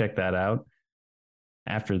 So go check that out.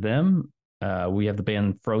 After them, we have the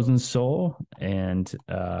band Frozen Soul, and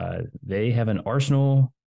they have an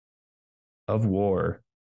Arsenal of War.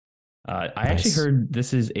 I actually heard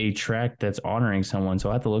this is a track that's honoring someone, so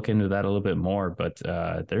I have to look into that a little bit more. But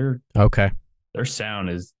their sound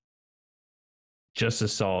is just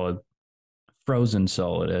as solid, frozen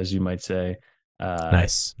solid, as you might say.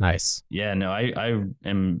 Nice. Yeah, no, I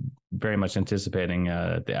am very much anticipating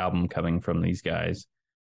the album coming from these guys.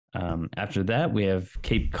 After that, we have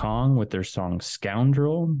Cape Kong with their song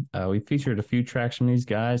Scoundrel. We featured a few tracks from these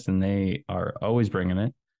guys, and they are always bringing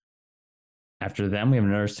it. After them, we have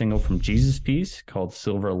another single from Jesus Piece called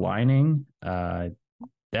Silver Lining. That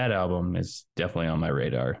album is definitely on my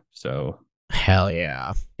radar. So hell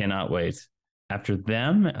yeah. Cannot wait. After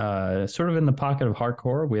them, sort of in the pocket of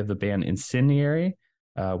hardcore, we have the band Incendiary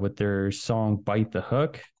with their song Bite the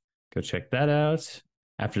Hook. Go check that out.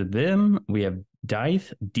 After them, we have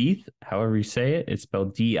Death, however you say it. It's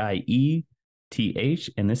spelled Dieth.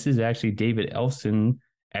 And this is actually David Elfson,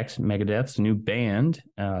 ex-Megadeth's new band.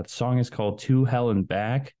 The song is called To Hell and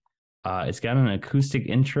Back. It's got an acoustic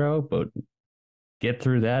intro, but get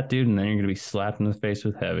through that, dude, and then you're gonna be slapped in the face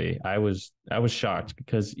with heavy. I was shocked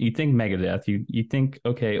because you think Megadeth, you think,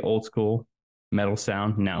 okay, old school metal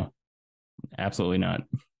sound. No, absolutely not.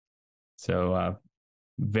 So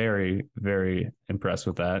very, very impressed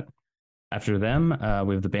with that. After them,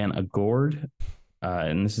 we have the band Agord,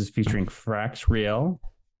 and this is featuring Frax Riel,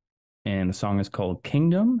 and the song is called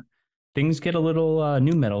Kingdom. Things get a little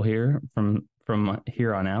new metal here from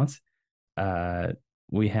here on out.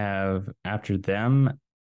 We have, after them,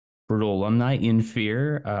 Brewtal alumni In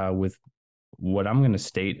Fear with what I'm going to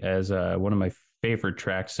state as one of my favorite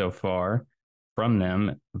tracks so far from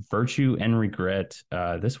them, Virtue and Regret.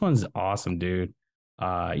 This one's awesome, dude.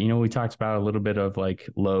 We talked about a little bit of like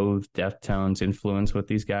Loathe, Deftones influence with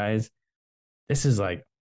these guys. This is like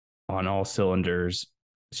on all cylinders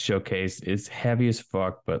showcase. It's heavy as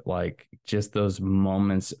fuck, but like just those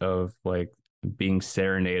moments of like being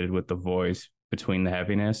serenaded with the voice between the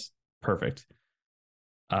heaviness, perfect.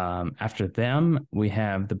 After them, we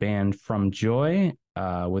have the band FROMJOY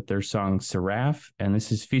with their song Seraph, and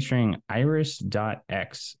this is featuring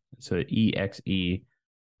Iris.X, so EXE.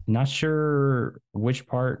 Not sure which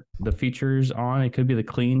part the feature's on. It could be the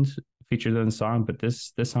cleans featured in the song, but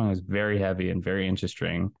this song is very heavy and very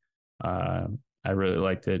interesting. I really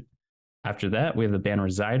liked it. After that, we have the band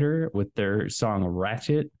Resider with their song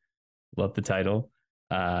Ratchet. Love the title.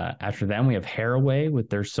 After them, we have Haraway with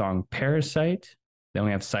their song Parasite. Then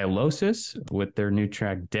we have Silosis with their new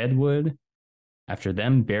track Deadwood. After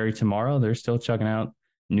them, Bury Tomorrow. They're still chucking out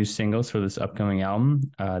new singles for this upcoming album.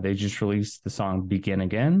 They just released the song Begin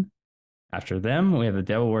Again. After them, we have the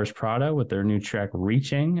Devil Wears Prada with their new track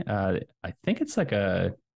Reaching. I think it's like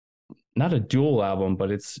not a dual album,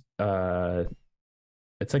 but it's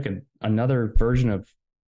like another version of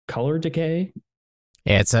Color Decay.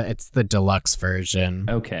 Yeah, it's the deluxe version.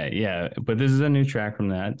 Okay, yeah, but this is a new track from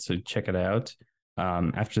that, so check it out.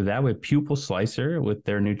 After that, we have Pupil Slicer with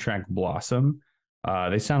their new track Blossom.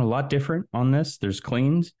 They sound a lot different on this. There's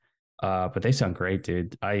cleans, but they sound great,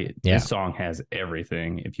 dude. This song has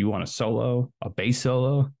everything. If you want a solo, a bass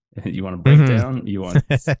solo, you want a breakdown, you want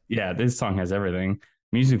yeah, this song has everything.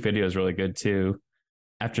 Music video is really good too.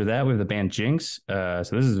 After that, we have the band Jinx. So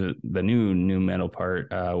this is the new metal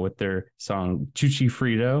part with their song Chuchi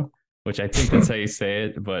Frito, which I think that's how you say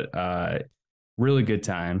it, but really good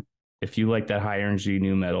time. If you like that high energy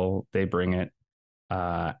new metal, they bring it.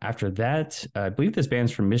 After that, I believe this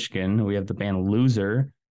band's from Michigan. We have the band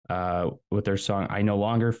Loser with their song I No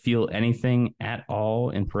Longer Feel Anything at All,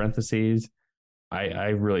 in parentheses. I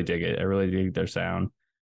really dig it. I really dig their sound.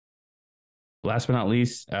 Last but not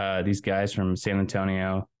least, these guys from San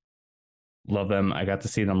Antonio, love them. I got to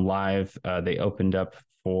see them live. They opened up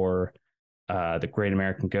for the Great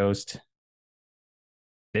American Ghost.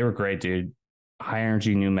 They were great, dude. High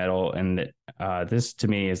energy new metal, and this to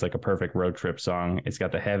me is like a perfect road trip song. It's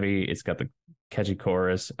got the heavy, it's got the catchy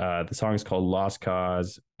chorus. The song is called Lost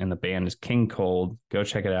Cause, and the band is King Cold. Go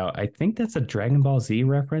check it out. I think that's a Dragon Ball Z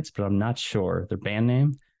reference, but I'm not sure. Their band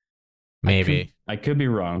name, maybe. I could be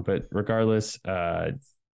wrong, but regardless, a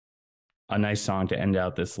nice song to end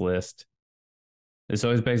out this list. This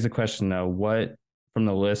always begs the question, though: what from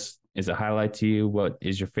the list is a highlight to you? What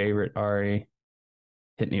is your favorite, Arie?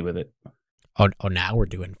 Hit me with it. Oh, now we're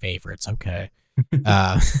doing favorites. Okay.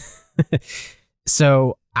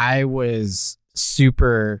 So I was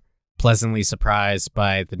super pleasantly surprised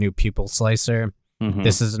by the new Pupil Slicer. Mm-hmm.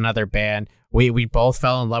 This is another band. We both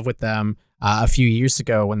fell in love with them a few years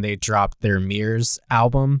ago when they dropped their Mirrors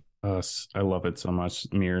album. I love it so much.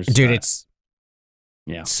 Mirrors. Dude, it's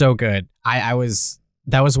so good. That was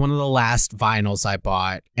one of the last vinyls I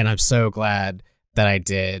bought, and I'm so glad that I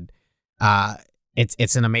did.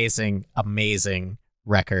 It's an amazing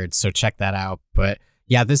record, so check that out. But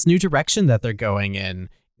yeah, this new direction that they're going in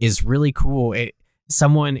is really cool.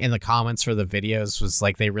 Someone in the comments for the videos was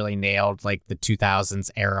like, they really nailed like the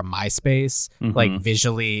 2000s era MySpace, like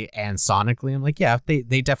visually and sonically. I'm like, yeah, they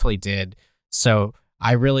definitely did. So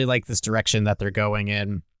I really like this direction that they're going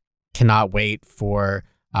in. Cannot wait for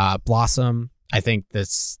Blossom. I think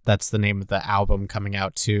that's the name of the album coming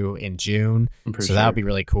out too in June. So that would be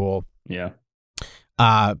really cool. Yeah.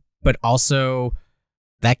 But also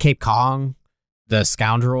that Cape Kong, the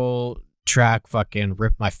Scoundrel track fucking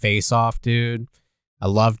ripped my face off, dude. I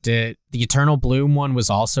loved it. The Eternal Bloom one was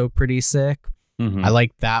also pretty sick. I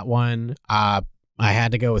liked that one. I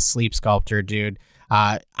had to go with Sleep Sculptor, dude.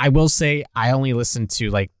 I will say I only listened to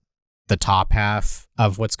like the top half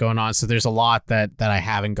of what's going on. So there's a lot that I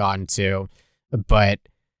haven't gotten to, but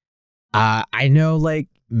I know like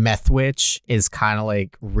Meth Witch is kind of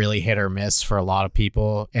like really hit or miss for a lot of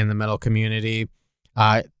people in the metal community.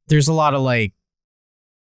 There's a lot of like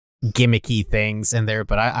gimmicky things in there,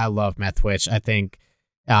 but I love Meth Witch. I think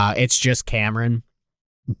it's just Cameron,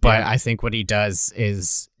 but I think what he does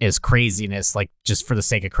is craziness, like just for the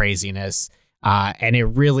sake of craziness. And it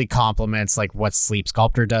really complements like what Sleep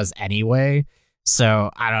Sculptor does anyway.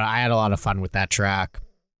 So I had a lot of fun with that track.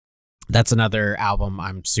 That's another album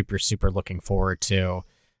I'm super, super looking forward to.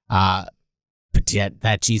 But yeah,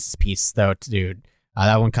 that Jesus piece though, dude,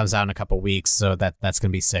 that one comes out in a couple weeks, so that's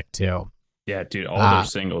gonna be sick too. Yeah, dude, all their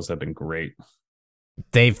singles have been great.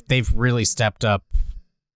 They've really stepped up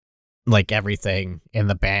like everything in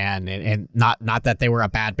the band, and not that they were a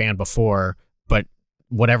bad band before, but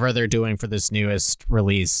whatever they're doing for this newest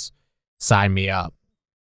release, sign me up.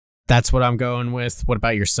 That's what I'm going with. What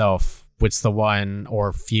about yourself? What's the one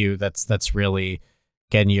or few that's really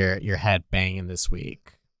getting your head banging this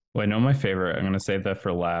week? Well, I know my favorite. I'm going to save that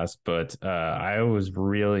for last, but I was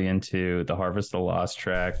really into the Harvest the Lost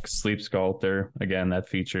track, Sleep Sculptor. Again, that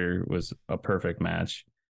feature was a perfect match.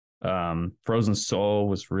 Frozen Soul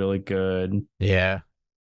was really good. Yeah.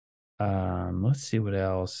 Let's see what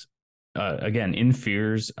else. Again, In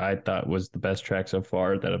Fears, I thought was the best track so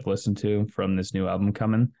far that I've listened to from this new album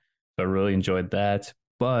coming. So I really enjoyed that.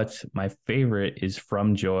 But my favorite is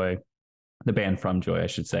FROMJOY, the band FROMJOY, I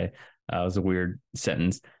should say. It was a weird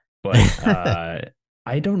sentence, but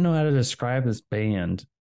I don't know how to describe this band.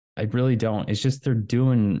 I really don't. It's just they're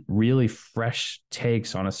doing really fresh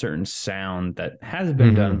takes on a certain sound that hasn't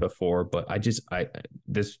been done before. But I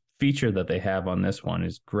this feature that they have on this one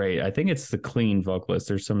is great. I think it's the clean vocalist.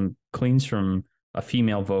 There's some cleans from a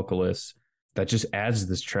female vocalist that just adds to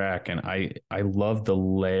this track, and I love the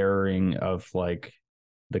layering of like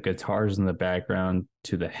the guitars in the background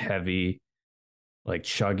to the heavy like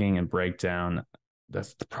chugging and breakdown.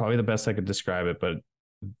 That's probably the best I could describe it, but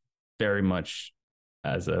very much,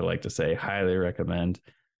 as I like to say, highly recommend.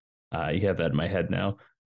 You have that in my head now.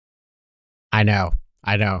 I know.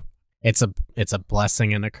 It's a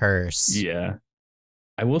blessing and a curse. Yeah.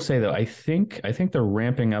 I will say though, I think they're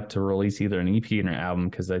ramping up to release either an EP or an album,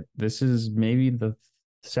 because this is maybe the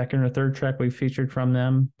second or third track we featured from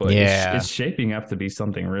them, but it's shaping up to be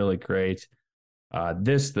something really great.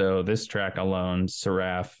 This track alone,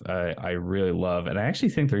 Seraph, I really love, and I actually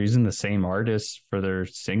think they're using the same artist for their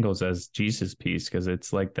singles as Jesus Piece, because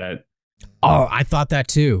it's like that. Oh, I thought that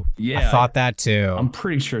too. Yeah, I thought that too. I'm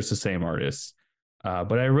pretty sure it's the same artist,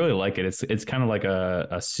 but I really like it. It's kind of like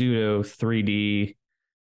a pseudo 3D,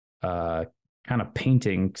 kind of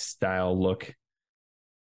painting style look.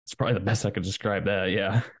 It's probably the best I could describe that.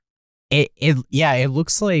 Yeah. It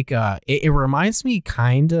looks like it reminds me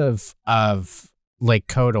kind of like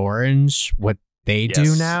Code Orange, what they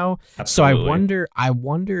do now. Absolutely. So I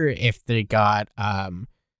wonder if they got I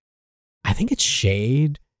think it's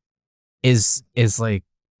Shade is like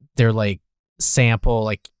their like sample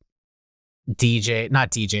like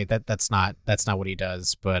not DJ, that's not what he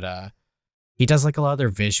does, but he does like a lot of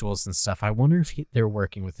their visuals and stuff. I wonder if they're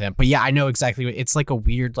working with him. But yeah, I know exactly what it's like, a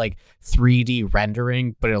weird like 3D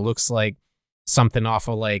rendering, but it looks like something off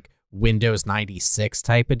of like Windows 96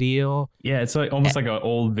 type of deal. Yeah, it's like almost like an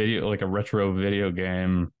old video, like a retro video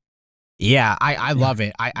game. Yeah, I love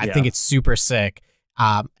it. I think it's super sick.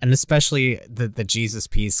 And especially the Jesus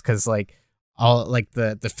piece, because like all like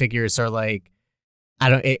the figures are like, I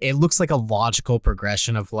don't, it looks like a logical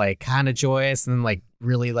progression of like kind of joyous and then like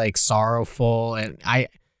really like sorrowful. And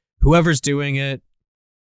whoever's doing it,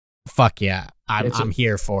 fuck yeah, I'm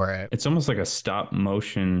here for it. It's almost like a stop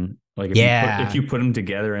motion. Like if you put them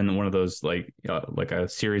together in one of those like a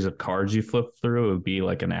series of cards you flip through, it would be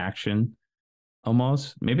like an action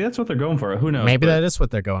almost. Maybe that's what they're going for. Who knows? Maybe that is what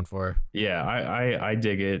they're going for. Yeah, I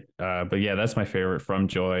dig it. But yeah, that's my favorite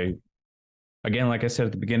FROMJOY. Again, like I said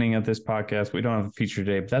at the beginning of this podcast, we don't have a feature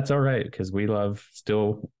today, but that's all right, because we love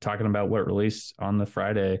still talking about what released on the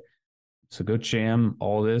Friday. So go jam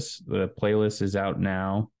all this. The playlist is out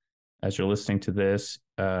now as you're listening to this.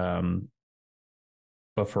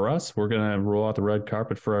 But for us, we're going to roll out the red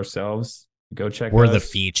carpet for ourselves. Go check We're us. the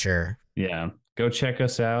feature. Yeah. Go check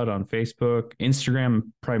us out on Facebook.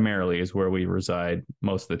 Instagram primarily is where we reside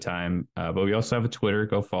most of the time. But we also have a Twitter.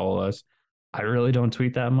 Go follow us. I really don't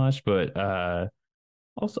tweet that much, but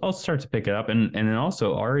I'll start to pick it up. And then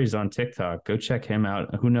also Arie's on TikTok. Go check him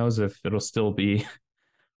out. Who knows if it'll still be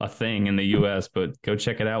a thing in the US, but go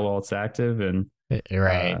check it out while it's active. And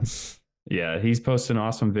right. Yeah, he's posting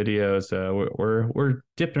awesome videos. We're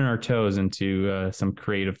dipping our toes into some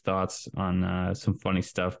creative thoughts on some funny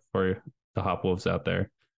stuff for the Hopwolves out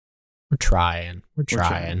there. We're trying.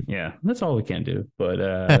 Yeah, that's all we can do.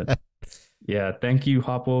 But yeah, thank you,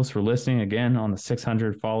 Hopwolves, for listening again on the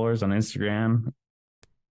 600 followers on Instagram.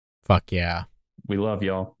 Fuck yeah. We love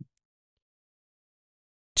y'all.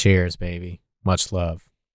 Cheers, baby. Much love.